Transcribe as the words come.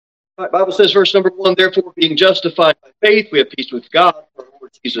The Bible says, verse number 1, therefore, being justified by faith, we have peace with God through our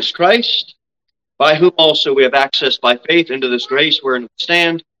Lord Jesus Christ, by whom also we have access by faith into this grace wherein we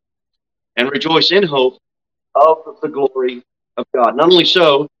stand, and rejoice in hope of the glory of God. Not only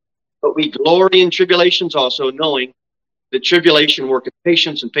so, but we glory in tribulations also, knowing that tribulation worketh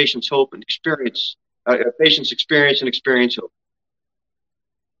patience, and patience hope, and patience experience, and experience hope.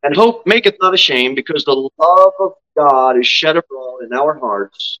 And hope maketh not ashamed, because the love of God is shed abroad in our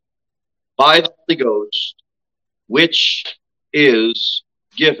hearts by the Holy Ghost, which is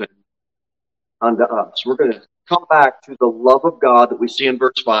given unto us. We're going to come back to the love of God that we see in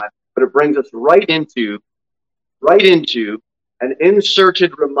verse 5, but it brings us right into an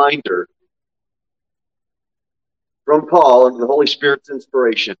inserted reminder from Paul and the Holy Spirit's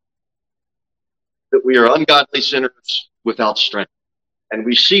inspiration that we are ungodly sinners without strength. And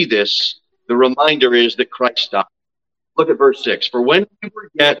we see this, the reminder is that Christ died. Look at verse 6. For when we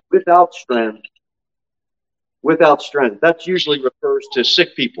were yet without strength, that usually refers to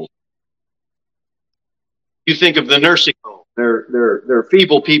sick people. You think of the nursing home. They're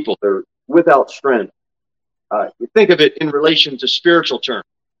feeble people. They're without strength. You think of it in relation to spiritual terms.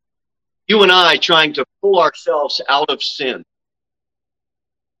 You and I trying to pull ourselves out of sin.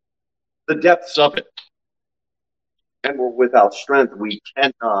 The depths of it. And we're without strength. We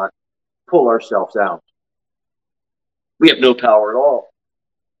cannot pull ourselves out. We have no power at all.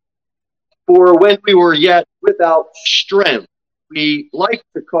 For when we were yet without strength, we like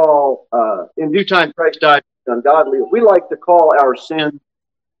to call, in due time Christ died for the ungodly, we like to call our sin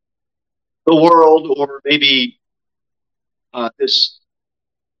the world, or maybe this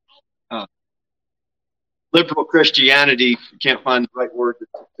liberal Christianity. Can't find the right word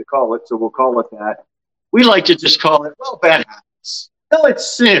to call it, so we'll call it that. We like to just call it, well, bad habits. No,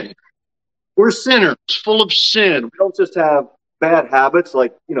 it's sin. We're sinners, full of sin. We don't just have bad habits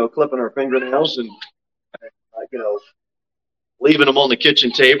like, clipping our fingernails and, leaving them on the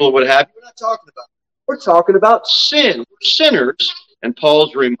kitchen table or what have you. We're not talking about it. We're talking about sin. We're sinners, and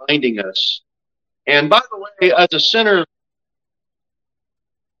Paul's reminding us. And by the way, as a sinner,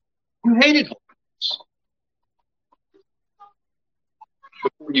 you hated holiness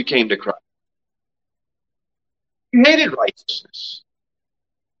before you came to Christ. You hated righteousness.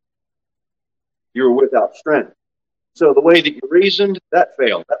 You were without strength. So the way that you reasoned, that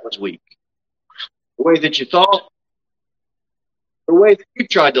failed. That was weak. The way that you thought, the way that you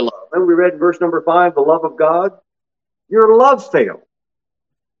tried to love. Remember we read in verse number 5, the love of God? Your love failed.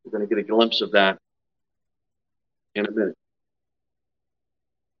 We're going to get a glimpse of that in a minute.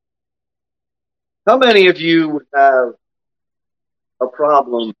 How many of you would have a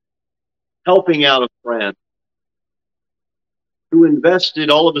problem helping out a friend who invested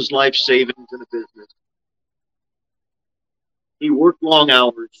all of his life savings in a business? He worked long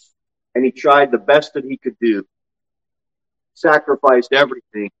hours, and he tried the best that he could do, sacrificed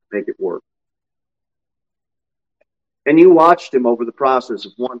everything to make it work. And you watched him over the process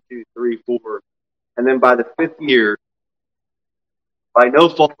of 1, 2, 3, 4, and then by the 5th year, by no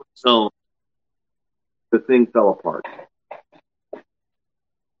fault of his own, the thing fell apart.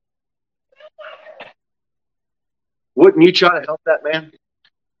 Wouldn't you try to help that man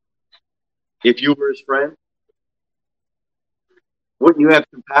if you were his friend? Wouldn't you have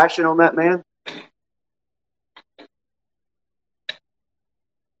compassion on that man?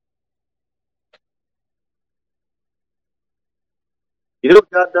 You know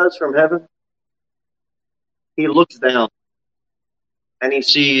what God does from heaven? He looks down and he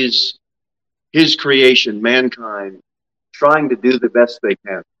sees his creation, mankind, trying to do the best they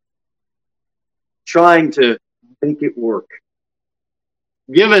can, trying to make it work,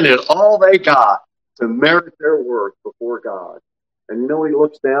 giving it all they got to merit their work before God. And he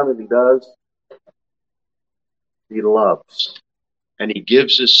looks down and he does. He loves. And he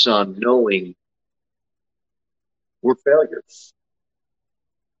gives his son knowing we're failures.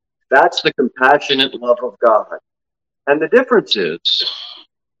 That's the compassionate love of God. And the difference is,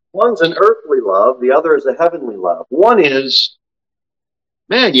 one's an earthly love, the other is a heavenly love. One is,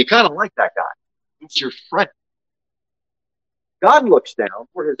 man, you kind of like that guy. He's your friend. God looks down,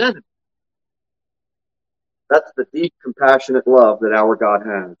 we're his enemy. That's the deep, compassionate love that our God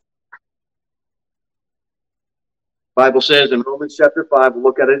has. The Bible says in Romans chapter 5, we'll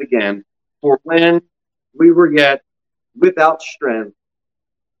look at it again, for when we were yet without strength,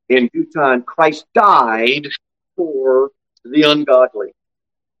 in due time, Christ died for the ungodly.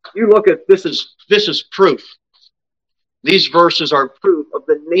 You look at this is proof. These verses are proof of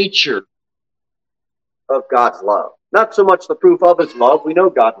the nature of God's love. Not so much the proof of his love. We know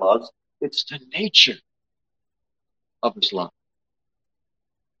God loves. It's the nature of his love.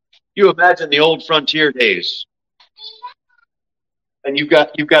 You imagine the old frontier days, and you've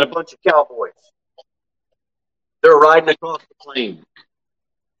got a bunch of cowboys. They're riding across the plain,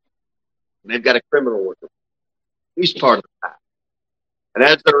 and they've got a criminal with them. He's part of the pack. And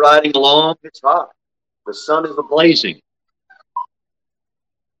as they're riding along, it's hot. The sun is ablazing.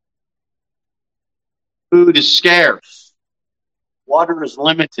 Food is scarce. Water is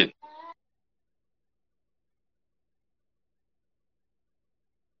limited.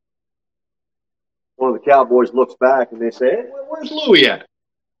 One of the cowboys looks back and they say, "Hey, where's Louis at?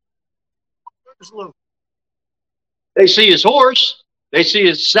 Where's Louis?" They see his horse. They see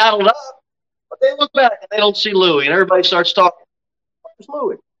his saddled up. But they look back and they don't see Louis. And everybody starts talking. Where's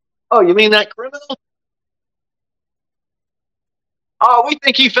Louis? Oh, you mean that criminal? Oh, we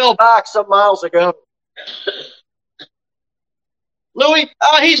think he fell back some miles ago. Louis,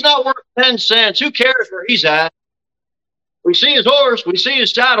 he's not worth 10 cents. Who cares where he's at? We see his horse. We see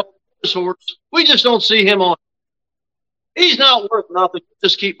his saddle. His horse. We just don't see him on. He's not worth nothing.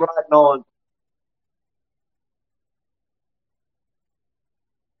 Just keep riding on.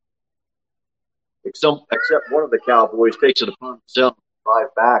 Except one of the cowboys takes it upon himself to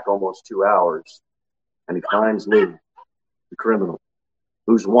drive back almost 2 hours. And he finds Louis, the criminal,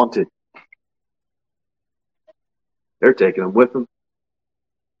 who's wanted. They're taking him with them.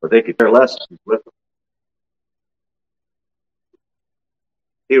 But they could care less if he's with them.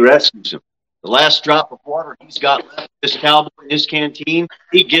 He rescues him. The last drop of water he's got left, this cowboy in his canteen,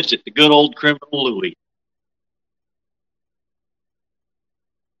 he gives it to good old criminal Louis.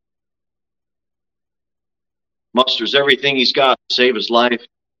 Musters everything he's got to save his life,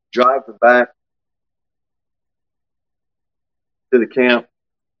 drives him back to the camp,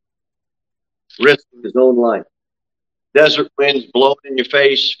 risking his own life. Desert winds blowing in your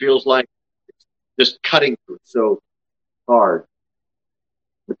face, feels like it's just cutting through it so hard.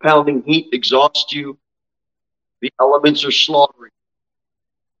 The pounding heat exhausts you. The elements are slaughtering.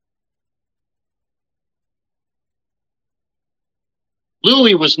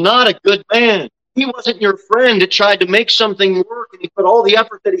 Louis was not a good man. He wasn't your friend that tried to make something work and he put all the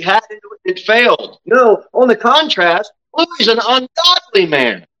effort that he had into it and it failed. No, on the contrast, Louis is an ungodly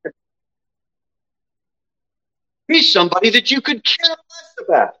man. He's somebody that you could care less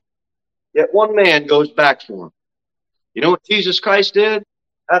about. Yet one man goes back for him. You know what Jesus Christ did?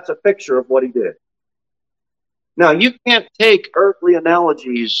 That's a picture of what he did. Now, you can't take earthly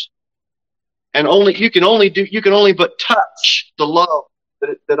analogies and you can only but touch the love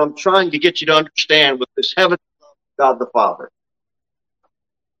that I'm trying to get you to understand with this heavenly love of God the Father.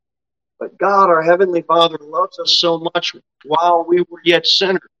 But God, our Heavenly Father, loves us so much while we were yet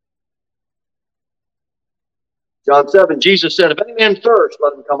sinners. John 7, Jesus said, "If any man thirst,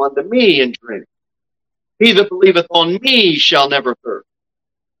 let him come unto me and drink. He that believeth on me shall never thirst."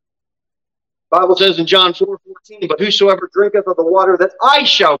 The Bible says in John 4:14, "But whosoever drinketh of the water that I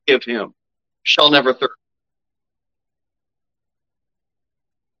shall give him shall never thirst."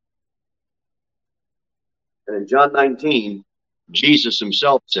 And in John 19, Jesus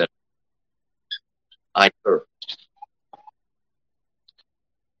himself said, "I thirst."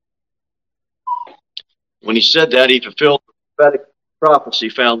 When he said that, he fulfilled the prophetic prophecy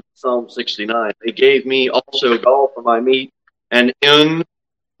found in Psalm 69. "They gave me also gall for my meat, and in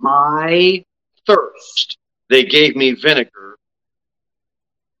my thirst they gave me vinegar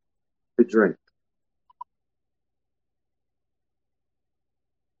to drink."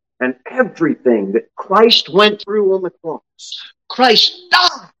 And everything that Christ went through on the cross, Christ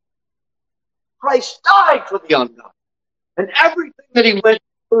died. Christ died for the ungodly. And everything that he went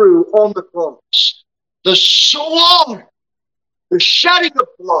through on the cross, the slaughter, the shedding of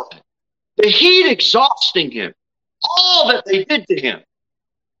blood, the heat exhausting him, all that they did to him.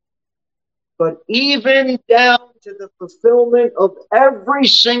 But even down to the fulfillment of every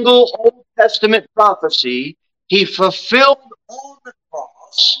single Old Testament prophecy, he fulfilled on the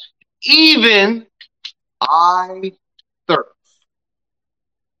cross, even I thirst.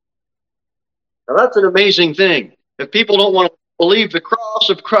 Now that's an amazing thing. If people don't want to believe the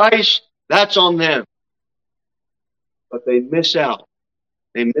cross of Christ, that's on them. But they miss out.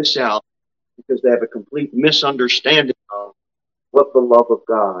 They miss out because they have a complete misunderstanding of what the love of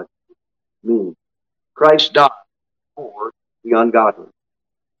God means. Christ died for the ungodly.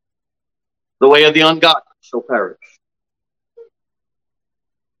 The way of the ungodly shall perish.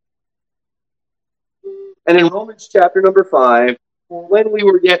 And in Romans chapter number 5, "For when we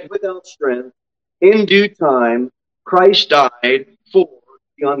were yet without strength, in due time, Christ died for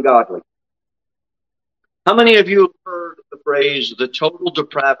the ungodly." How many of you have heard the phrase, "the total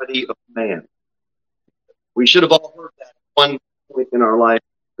depravity of man"? We should have all heard that at one point in our life.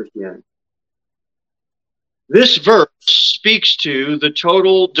 Christianity. This verse speaks to the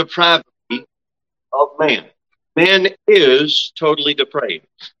total depravity of man. Man is totally depraved.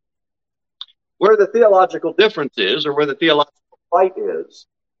 Where the theological difference is, or where the theological fight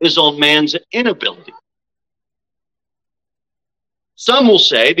is on man's inability. Some will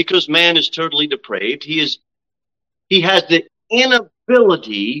say, because man is totally depraved, he has the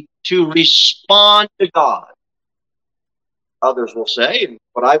inability to respond to God. Others will say, and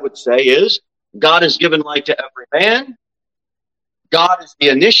what I would say is, God has given light to every man. God is the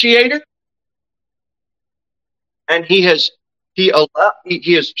initiator. And he has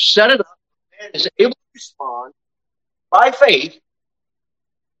set it up. Man is able to respond by faith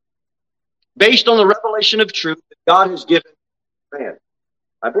based on the revelation of truth that God has given man.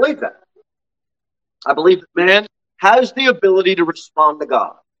 I believe that. I believe that man has the ability to respond to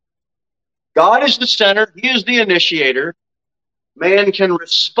God. God is the center. He is the initiator. Man can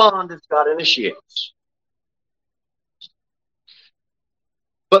respond as God initiates.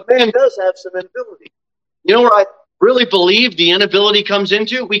 But man does have some inability. You know where I really believe the inability comes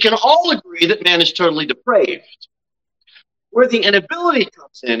into? We can all agree that man is totally depraved. Where the inability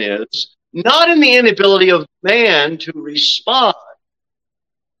comes in is not in the inability of man to respond,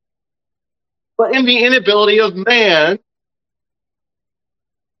 but in the inability of man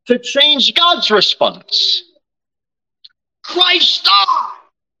to change God's response. Christ died.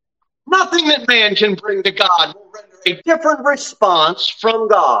 Nothing that man can bring to God will render a different response from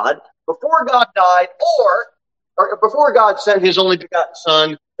God before God died or before God sent his only begotten Son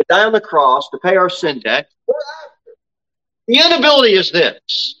to die on the cross to pay our sin debt, or after. The inability is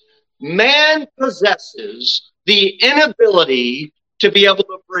this. Man possesses the inability to be able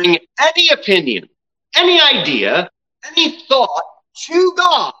to bring any opinion, any idea, any thought to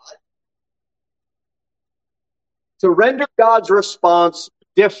God to render God's response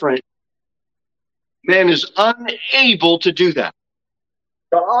different. Man is unable to do that.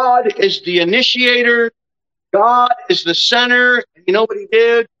 God is the initiator. God is the center. And you know what he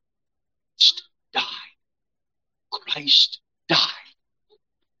did? Christ died. Christ died.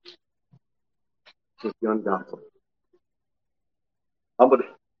 With the ungodly.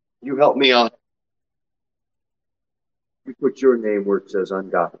 You help me out. You put your name where it says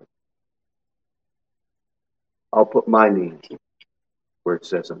ungodly. I'll put my name where it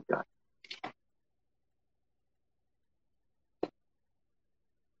says ungodly.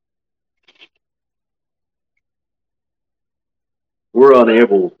 We're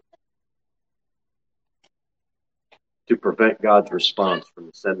unable to prevent God's response from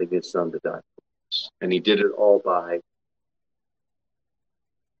sending his Son to die for us. And he did it all by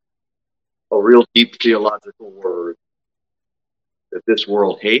a real deep theological word that this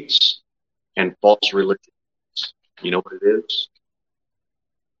world hates and false religion. You know what it is?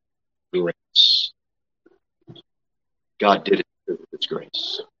 Grace. God did it because of his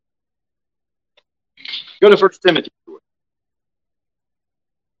grace. Go to 1 Timothy.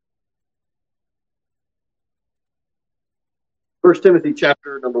 1 Timothy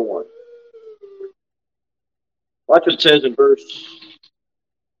chapter number 1. Watch what it says in verse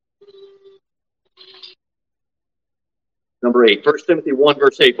number 8. 1 Timothy 1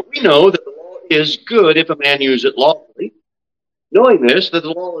 verse 8. But we know that the law is good if a man use it lawfully, knowing this, that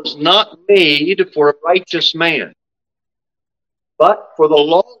the law is not made for a righteous man, but for the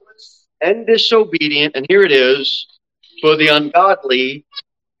lawless and disobedient, and here it is, for the ungodly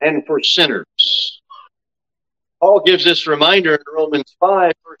and for sinners. Paul gives this reminder in Romans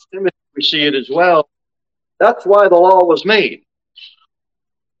 5, 1 Timothy, we see it as well. That's why the law was made.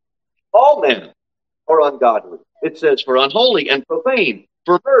 All men are ungodly. It says for unholy and profane,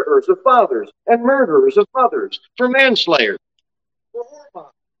 for murderers of fathers and murderers of mothers, for manslayers, for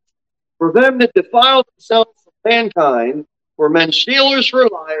whoremongers, for them that defile themselves from mankind, for men stealers, for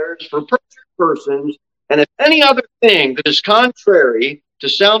liars, for perjured persons, and if any other thing that is contrary to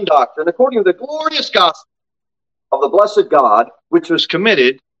sound doctrine, according to the glorious gospel of the blessed God, which was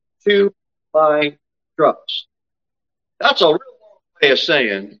committed to my trust. That's a real long way of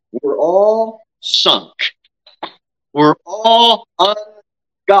saying we're all sunk. We're all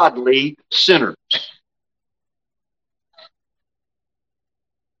ungodly sinners.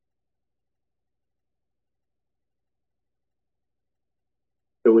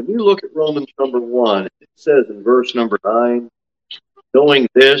 So when you look at Romans number 1, it says in verse number 9, knowing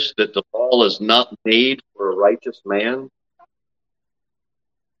this, that the law is not made for a righteous man.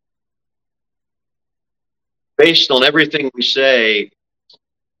 Based on everything we say,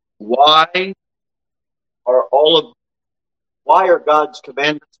 why are God's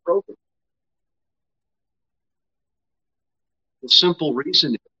commandments broken? The simple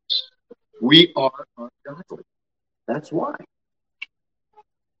reason We are ungodly. That's why.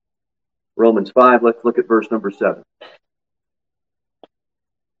 Romans 5, let's look at verse number 7.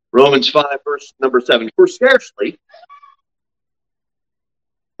 Romans 5, verse number 7. For scarcely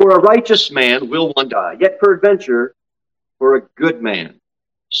for a righteous man will one die, yet peradventure for a good man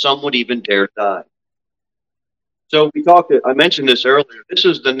some would even dare die. So I mentioned this earlier. This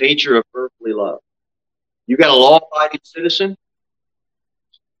is the nature of earthly love. You got a law-abiding citizen,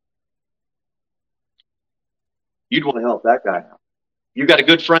 you'd want to help that guy out. You got a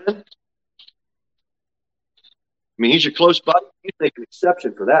good friend, I mean, he's your close buddy, you'd make an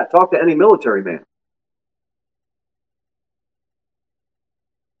exception for that. Talk to any military man.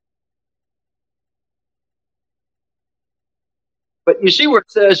 But you see where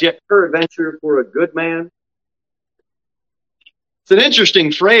it says, yet peradventure for a good man? It's an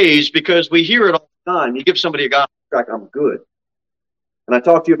interesting phrase because we hear it all the time. You give somebody a gospel tract, I'm good. And I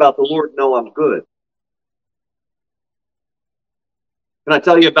talk to you about the Lord, no, I'm good. Can I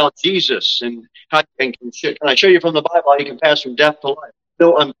tell you about Jesus and how can I show you from the Bible how you can pass from death to life?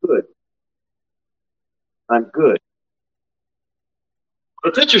 No, I'm good. I'm good.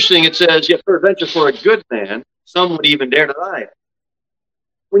 It's interesting, it says, yet peradventure for a good man, some would even dare to die.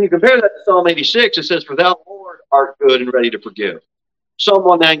 When you compare that to Psalm 86, it says, for thou, Lord, art good and ready to forgive. Psalm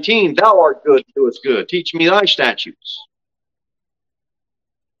 119, thou art good, do us good. Teach me thy statutes.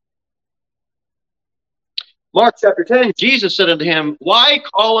 Mark chapter 10, Jesus said unto him, why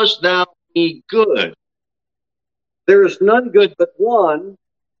callest thou me good? There is none good but one,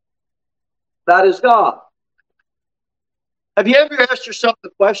 that is God. Have you ever asked yourself the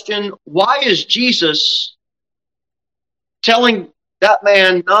question, why is Jesus telling that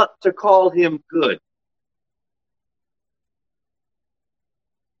man not to call him good?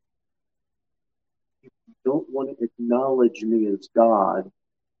 If you don't want to acknowledge me as God,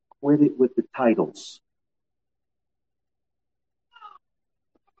 quit it with the titles.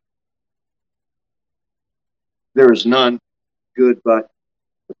 There is none good but,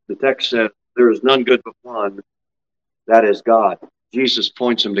 the text says, there is none good but one, that is God. Jesus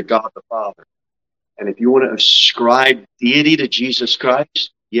points him to God the Father. And if you want to ascribe deity to Jesus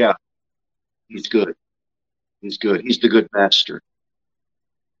Christ, yeah, he's good. He's good. He's the good master.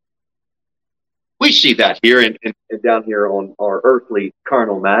 We see that here and down here on our earthly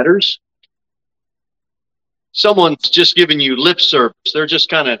carnal matters. Someone's just giving you lip service. They're just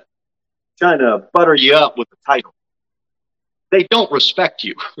kind of trying to butter you up with the title. They don't respect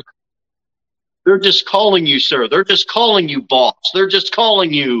you. They're just calling you sir. They're just calling you boss. They're just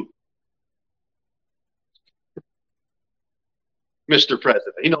calling you Mr.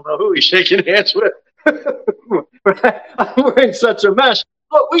 President. You don't know who he's shaking hands with. We're in such a mess.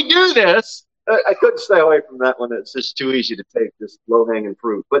 But we do this. I couldn't stay away from that one. It's just too easy to take, this low-hanging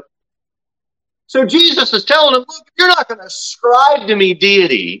fruit. But so Jesus is telling him, look, if you're not going to ascribe to me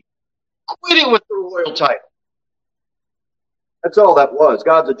deity, quit it with the royal title. That's all that was.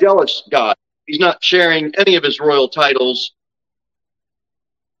 God's a jealous God. He's not sharing any of his royal titles.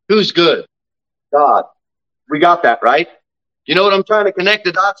 Who's good? God. We got that, right? You know what I'm trying to connect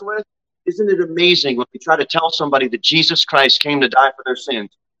the dots with? Isn't it amazing when we try to tell somebody that Jesus Christ came to die for their sins?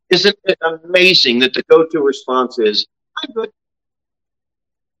 Isn't it amazing that the go-to response is, I'm good.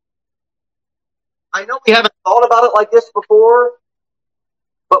 I know we haven't thought about it like this before,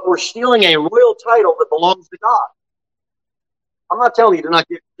 but we're stealing a royal title that belongs to God. I'm not telling you to not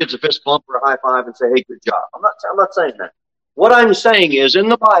give kids a fist bump or a high five and say, hey, good job. I'm not saying that. What I'm saying is, in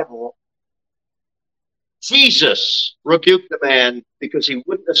the Bible, Jesus rebuked the man because he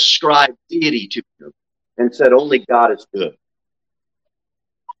wouldn't ascribe deity to him and said only God is good.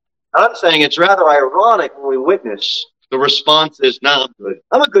 I'm saying it's rather ironic when we witness the response is, no, I'm good.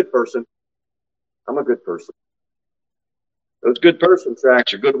 I'm a good person. I'm a good person. Those good person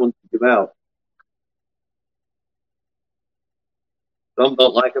tracts are good ones to give out. Some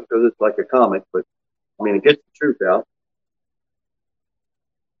don't like them because it's like a comic, but I mean, it gets the truth out.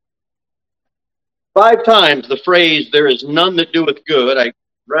 5 times the phrase, there is none that doeth good, I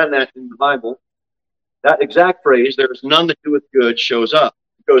ran that in the Bible. That exact phrase, there is none that doeth good, shows up.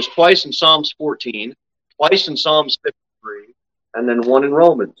 It goes twice in Psalms 14, twice in Psalms 53, and then one in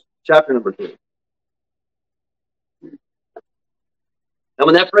Romans, chapter number 3. And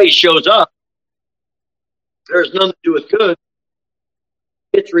when that phrase shows up, there is none that doeth good,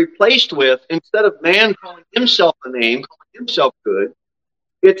 it's replaced with, instead of man calling himself a name, calling himself good,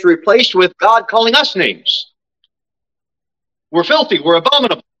 it's replaced with God calling us names. We're filthy. We're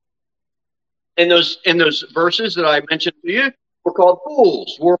abominable. In those verses that I mentioned to you, we're called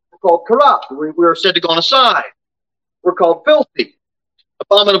fools. We're called corrupt. We're said to go on aside. We're called filthy.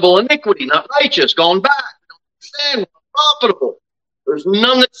 Abominable iniquity, not righteous, gone back. We don't understand, profitable. There's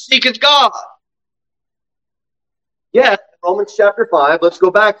none that seeketh God. Yet, Romans chapter 5, let's go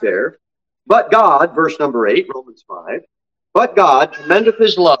back there. But God, verse number 8, Romans 5, but God commendeth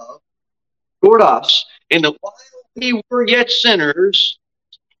his love toward us, in that while we were yet sinners,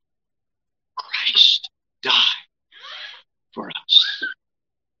 Christ died for us.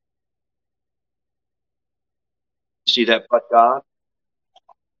 See that, but God?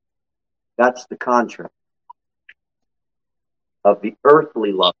 That's the contrast of the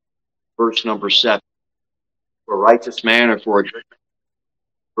earthly love, verse number 7. For a righteous man or for a good man,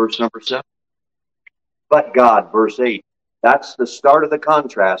 verse number 7. But God, verse 8. That's the start of the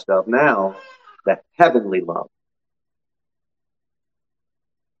contrast of now the heavenly love.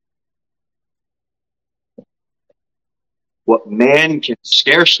 What man can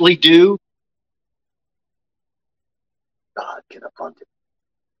scarcely do, God can abundantly.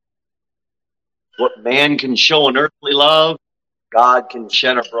 What man can show an earthly love, God can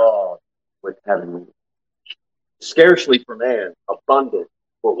shed abroad with heavenly love. Scarcely for man, abundant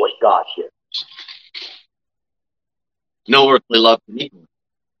for what God gives. No earthly love can equal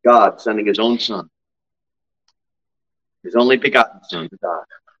God sending his own Son, his only begotten Son, to die.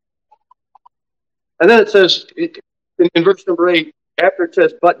 And then it says, in verse number 8, after it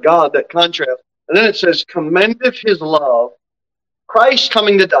says, but God, that contrast, and then it says, commendeth his love, Christ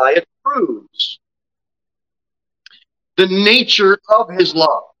coming to die, it proves the nature of his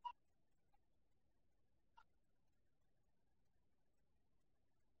love.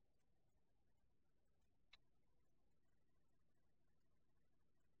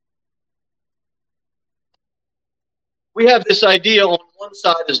 We have this idea on one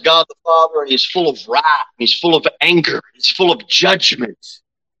side is God the Father, and he's full of wrath, he's full of anger, he's full of judgment.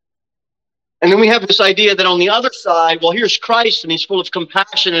 And then we have this idea that on the other side, well, here's Christ, and he's full of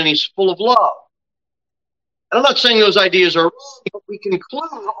compassion, and he's full of love. And I'm not saying those ideas are wrong, but we conclude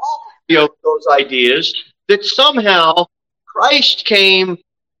all of those ideas that somehow Christ came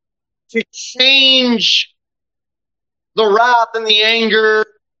to change the wrath and the anger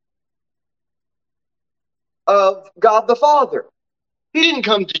of God the Father. He didn't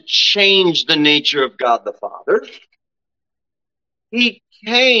come to change the nature of God the Father. He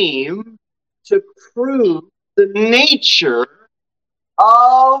came to prove the nature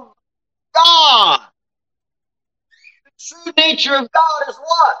of God. The true nature of God is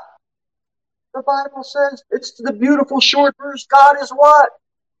what? The Bible says, it's the beautiful short verse, God is what?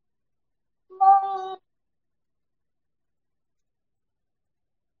 Love.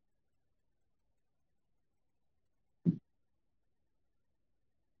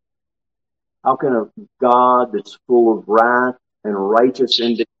 How can a God that's full of wrath and righteous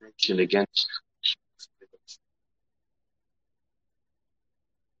indignation against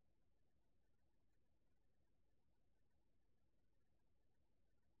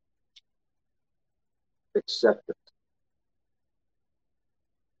accept it?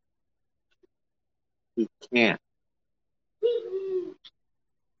 He can't.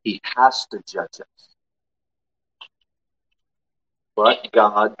 He has to judge us. But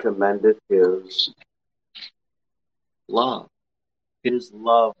God commendeth his love. His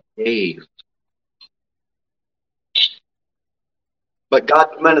love gave. But God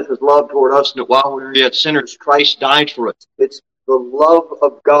commendeth his love toward us, that while we were yet sinners, Christ died for us. It's the love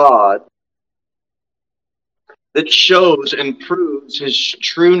of God that shows and proves his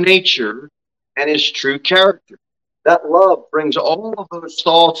true nature and his true character. That love brings all of those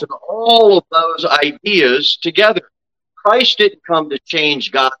thoughts and all of those ideas together. Christ didn't come to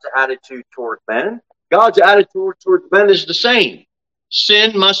change God's attitude toward men. God's attitude toward men is the same.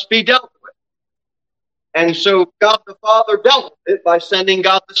 Sin must be dealt with. And so God the Father dealt with it by sending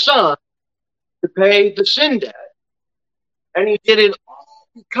God the Son to pay the sin debt. And he did it all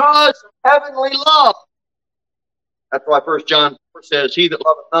because of heavenly love. That's why 1 John 4 says, he that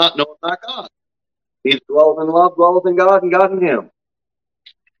loveth not knoweth not God. He that dwelleth in love dwelleth in God, and God in him.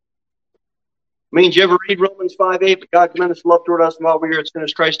 Means you ever read Romans 5:8, but God commendeth his love toward us, and while we were yet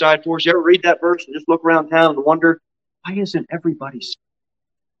sinners, Christ died for us. You ever read that verse and just look around town and wonder, why isn't everybody saved?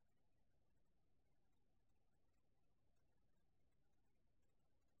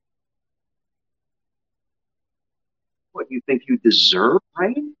 What, you think you deserve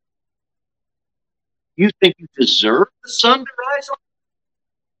rain? You think you deserve the sun to rise on?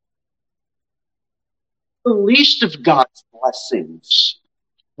 The least of God's blessings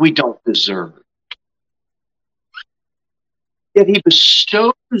we don't deserve. Yet he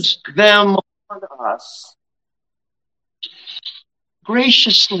bestows them on us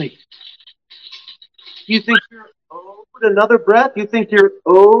graciously. You think you're owed owed another breath? You think you're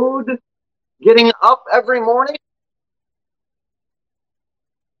owed getting up every morning?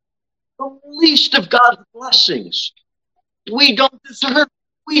 The least of God's blessings. We don't deserve.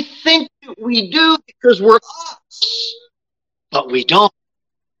 We think that we do because we're us, but we don't.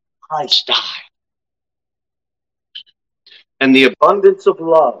 Christ died. And the abundance of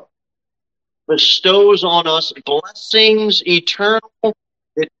love bestows on us blessings eternal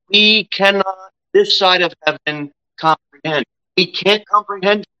that we cannot, this side of heaven, comprehend. We can't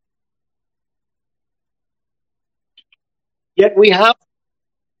comprehend. Yet we have.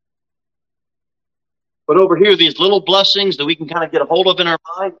 But over here, these little blessings that we can kind of get a hold of in our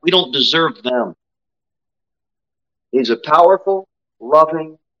mind, we don't deserve them. He's a powerful,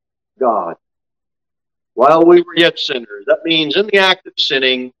 loving God. While we were yet sinners, that means in the act of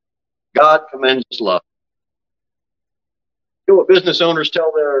sinning, God commends His love. You know what business owners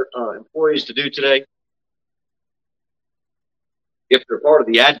tell their employees to do today? If they're part of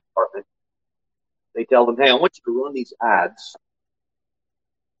the ad department, they tell them, hey, I want you to run these ads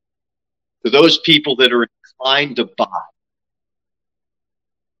to those people that are inclined to buy.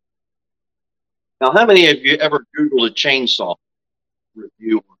 Now, how many of you ever Googled a chainsaw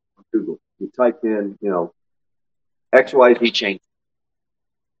review on Google? You type in, XYZ chainsaw.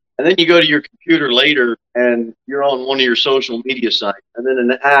 And then you go to your computer later and you're on one of your social media sites, and then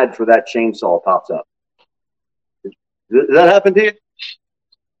an ad for that chainsaw pops up. Does that happen to you?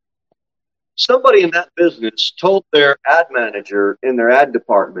 Somebody in that business told their ad manager in their ad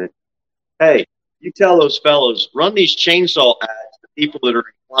department, hey, you tell those fellows, run these chainsaw ads to people that are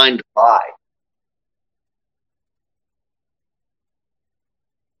inclined to buy.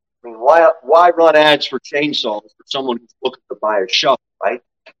 I mean, why run ads for chainsaws for someone who's looking to buy a shovel, right?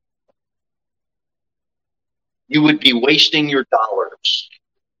 You would be wasting your dollars.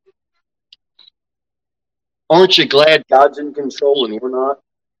 Aren't you glad God's in control and we're not?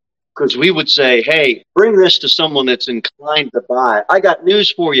 Because we would say, hey, bring this to someone that's inclined to buy. I got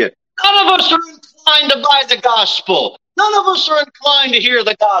news for you. None of us are inclined to buy the gospel. None of us are inclined to hear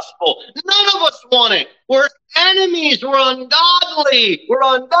the gospel. None of us want it. We're enemies. We're ungodly. We're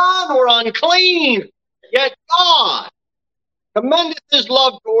undone. We're unclean. Yet God commended His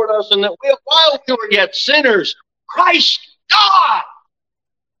love toward us, and that while we were yet sinners, Christ died.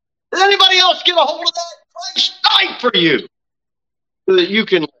 Does anybody else get a hold of that? Christ died for you so that you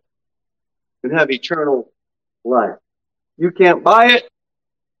can have eternal life. You can't buy it.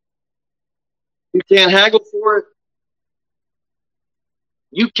 You can't haggle for it.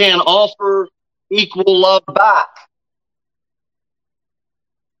 You can't offer equal love back.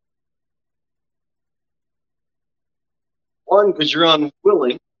 One, because you're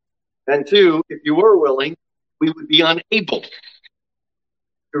unwilling. And two, if you were willing, we would be unable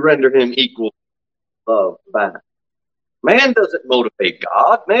to render Him equal love back. Man doesn't motivate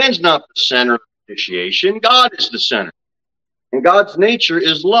God. Man's not the center of initiation. God is the center. And God's nature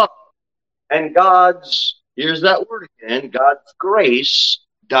is love. And God's, here's that word again, God's grace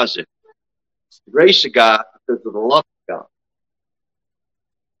does it. It's the grace of God because of the love of God.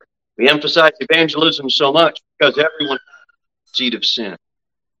 We emphasize evangelism so much because everyone has a seed of sin.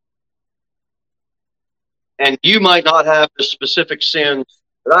 And you might not have the specific sins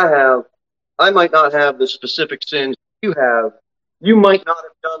that I have. I might not have the specific sins you have. You might not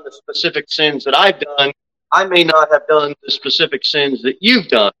have done the specific sins that I've done. I may not have done the specific sins that you've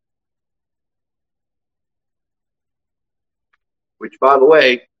done. Which, by the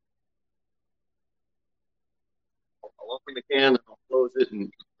way, I'll open the can and I'll close it,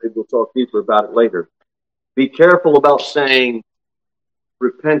 and maybe we'll talk deeper about it later. Be careful about saying,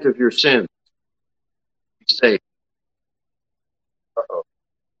 repent of your sins. Be safe. Uh-oh.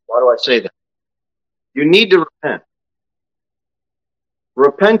 Why do I say that? You need to repent.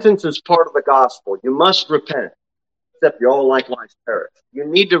 Repentance is part of the gospel. You must repent, except you all likewise perish. You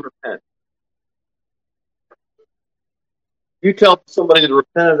need to repent. You tell somebody to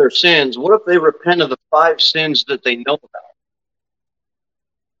repent of their sins. What if they repent of the 5 sins that they know about?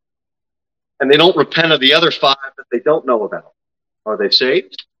 And they don't repent of the other 5 that they don't know about. Are they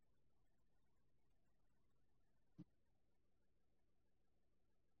saved?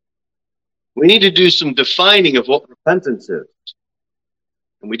 We need to do some defining of what repentance is.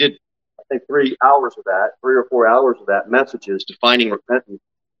 And we did, I think, 3 or 4 hours of that messages defining repentance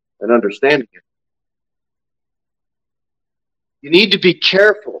and understanding it. You need to be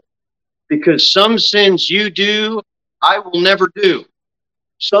careful because some sins you do, I will never do.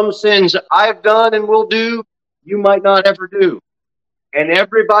 Some sins I've done and will do, you might not ever do. And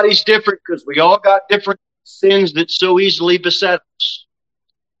everybody's different because we all got different sins that so easily beset us.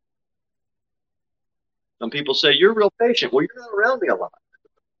 Some people say, you're real patient. Well, you're not around me a lot.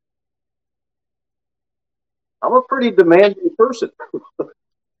 I'm a pretty demanding person.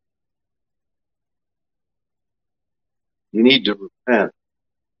 You need to repent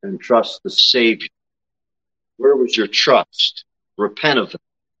and trust the Savior. Where was your trust? Repent of it.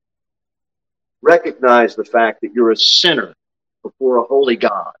 Recognize the fact that you're a sinner before a holy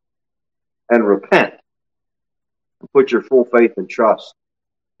God and repent and put your full faith and trust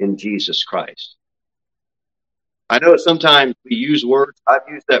in Jesus Christ. I know sometimes we use words. I've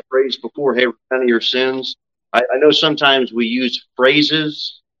used that phrase before, hey, repent of your sins. I know sometimes we use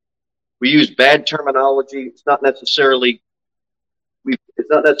phrases. We use bad terminology. It's not necessarily we've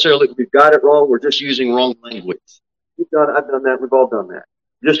got it wrong. We're just using wrong language. I've done that. We've all done that.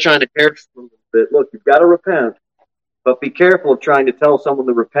 Just trying to care for a little bit. Look, you've got to repent, but be careful of trying to tell someone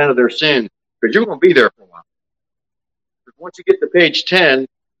to repent of their sin, because you're going to be there for a while. But once you get to page 10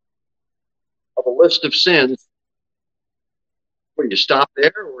 of a list of sins, do you stop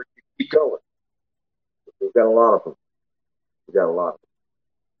there or do you keep going? We've got a lot of them.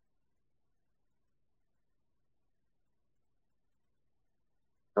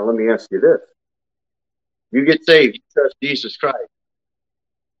 Now let me ask you this. You get saved, you trust Jesus Christ.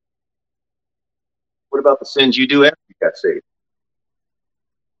 What about the sins you do after you got saved?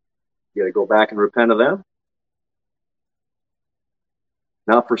 You got to go back and repent of them?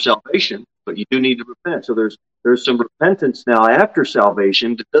 Not for salvation, but you do need to repent. So there's some repentance now after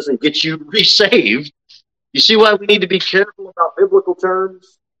salvation that doesn't get you resaved. You see why we need to be careful about biblical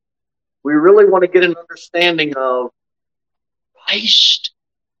terms? We really want to get an understanding of Christ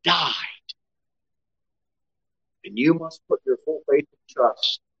died. And you must put your full faith and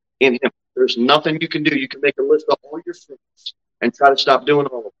trust in him. There's nothing you can do. You can make a list of all your sins and try to stop doing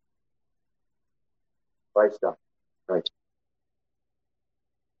all of them. Christ died. Right.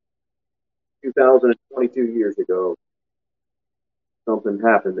 2022 years ago, something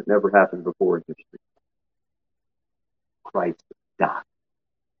happened that never happened before in history. Christ died.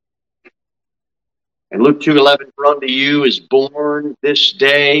 And Luke 2:11, for unto you is born this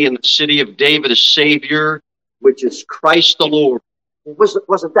day in the city of David a Savior, which is Christ the Lord.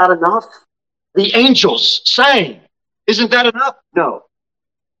 Wasn't that enough? The angels sang. Isn't that enough? No.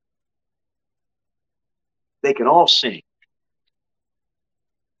 They can all sing.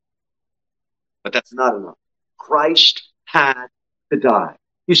 But that's not enough. Christ had to die.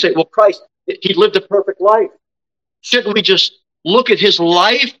 You say, well, Christ, he lived a perfect life. Shouldn't we just look at his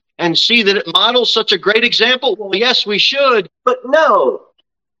life and see that it models such a great example? Well, yes, we should, but no.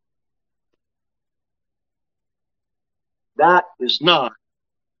 That is not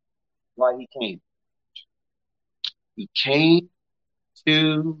why he came. He came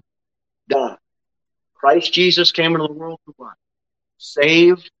to die. Christ Jesus came into the world to what?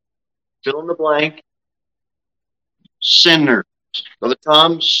 Save, fill in the blank, sinners. Brother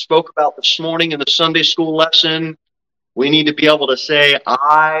Tom spoke about this morning in the Sunday school lesson. We need to be able to say,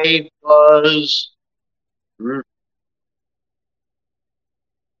 I was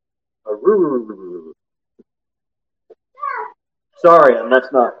sorry, and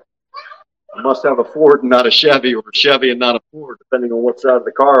that's not. I must have a Ford and not a Chevy, or a Chevy and not a Ford, depending on what side of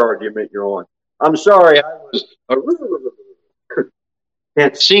the car argument you're on. I'm sorry, I was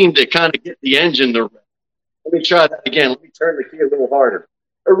can't seem to kind of get the engine to. Let me try that again. Let me turn the key a little harder.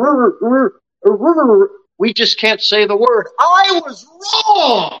 We just can't say the word. I was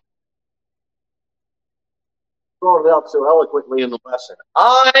wrong. Brought it out so eloquently in the lesson.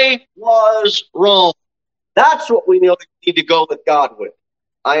 I was wrong. That's what we need to go with God with.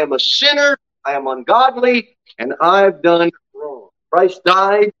 I am a sinner, I am ungodly, and I've done wrong. Christ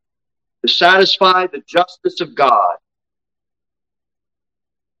died to satisfy the justice of God.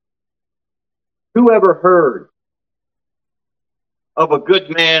 Who ever heard of a good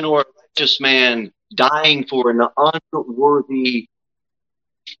man or a righteous man dying for an unworthy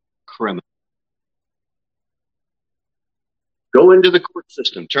criminal? Go into the court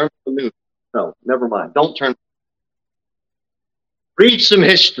system. Turn to the news. No, never mind. Don't turn. Read some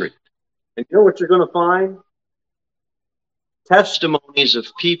history. And you know what you're going to find? Testimonies of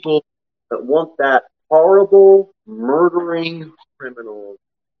people that want that horrible, murdering criminal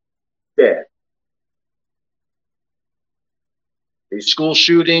dead. These school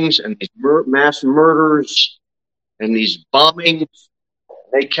shootings and these mass murders and these bombings,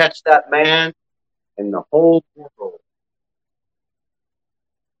 they catch that man and the whole world,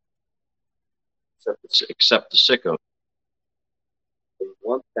 except the sicko, they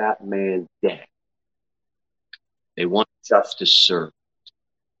want that man dead. They want justice served.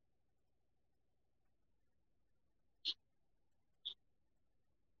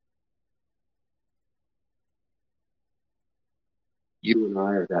 You and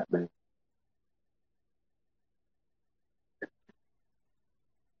I are that man.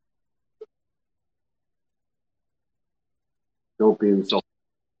 Don't be insulted.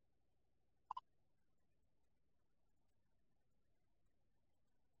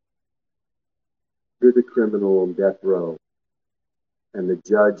 You're the criminal on death row, and the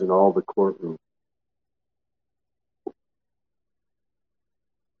judge in all the courtroom,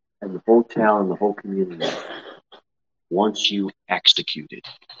 and the whole town, the whole community wants you executed.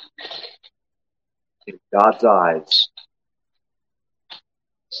 In God's eyes,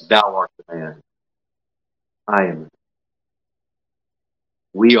 thou art the man. I am.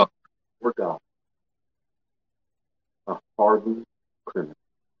 We are, for God, a hardened criminal.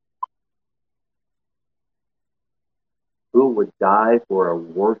 Who would die for a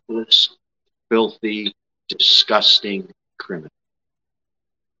worthless, filthy, disgusting criminal?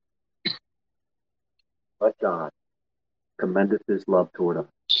 But God commendeth his love toward us,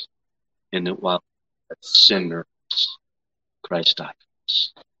 and that while a sinner, Christ died for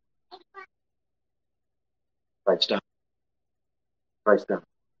us. Christ died. Christ died.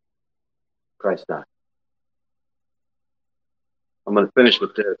 Christ died. I'm going to finish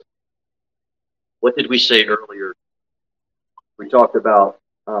with this. What did we say earlier? We talked about,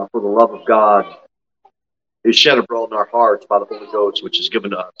 for the love of God is shed abroad in our hearts by the Holy Ghost, which is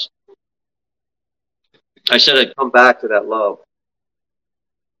given to us. I said I'd come back to that love.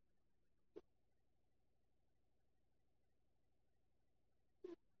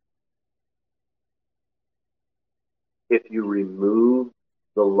 If you remove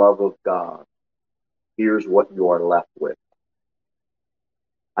the love of God, here's what you are left with.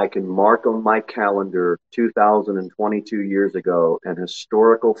 I can mark on my calendar 2022 years ago an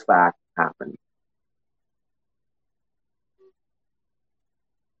historical fact happened.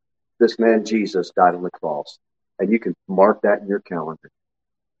 This man Jesus died on the cross, and you can mark that in your calendar.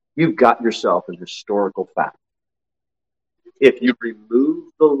 You've got yourself an historical fact. If you remove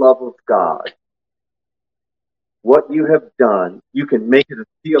the love of God, what you have done, you can make it a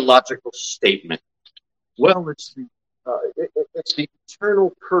theological statement. Well, it's the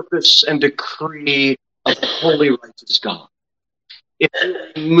eternal purpose and decree of the holy, righteous God. If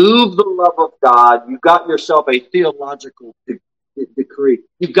you remove the love of God, you've got yourself a theological decree.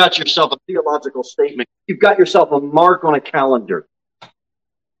 You've got yourself a theological statement. You've got yourself a mark on a calendar.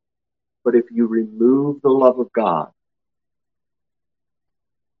 But if you remove the love of God,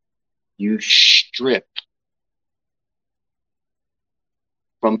 you strip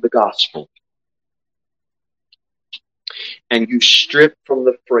from the gospel, and you strip from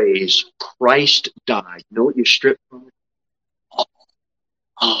the phrase, Christ died. You know what you strip from? All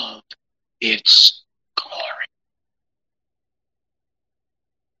of its glory.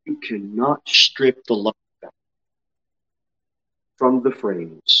 You cannot strip the love of God from the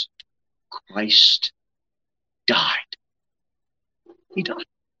phrase, Christ died. He died.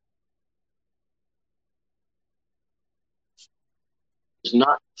 It's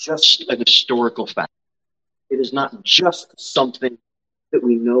not just an historical fact. It is not just something that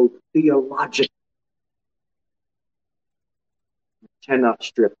we know theologically. You cannot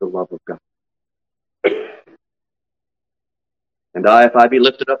strip the love of God. And I, if I be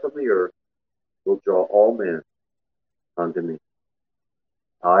lifted up from the earth, will draw all men unto me.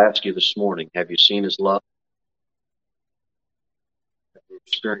 I'll ask you this morning, have you seen his love? Have you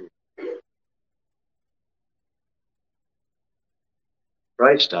experienced it?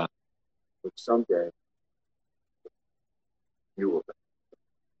 Christ died, but someday you will die.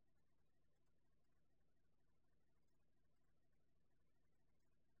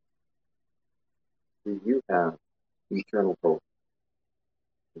 Do you have eternal hope?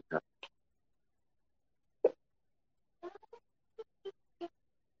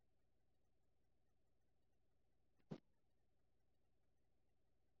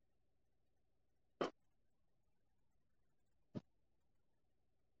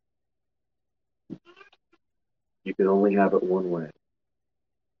 You can only have it one way.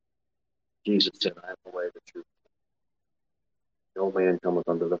 Jesus said, I am the way, the truth. No man cometh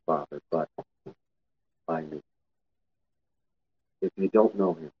unto the Father but by me. If you don't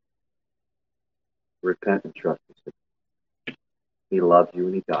know him, repent and trust him. He loves you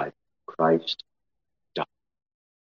and he died. Christ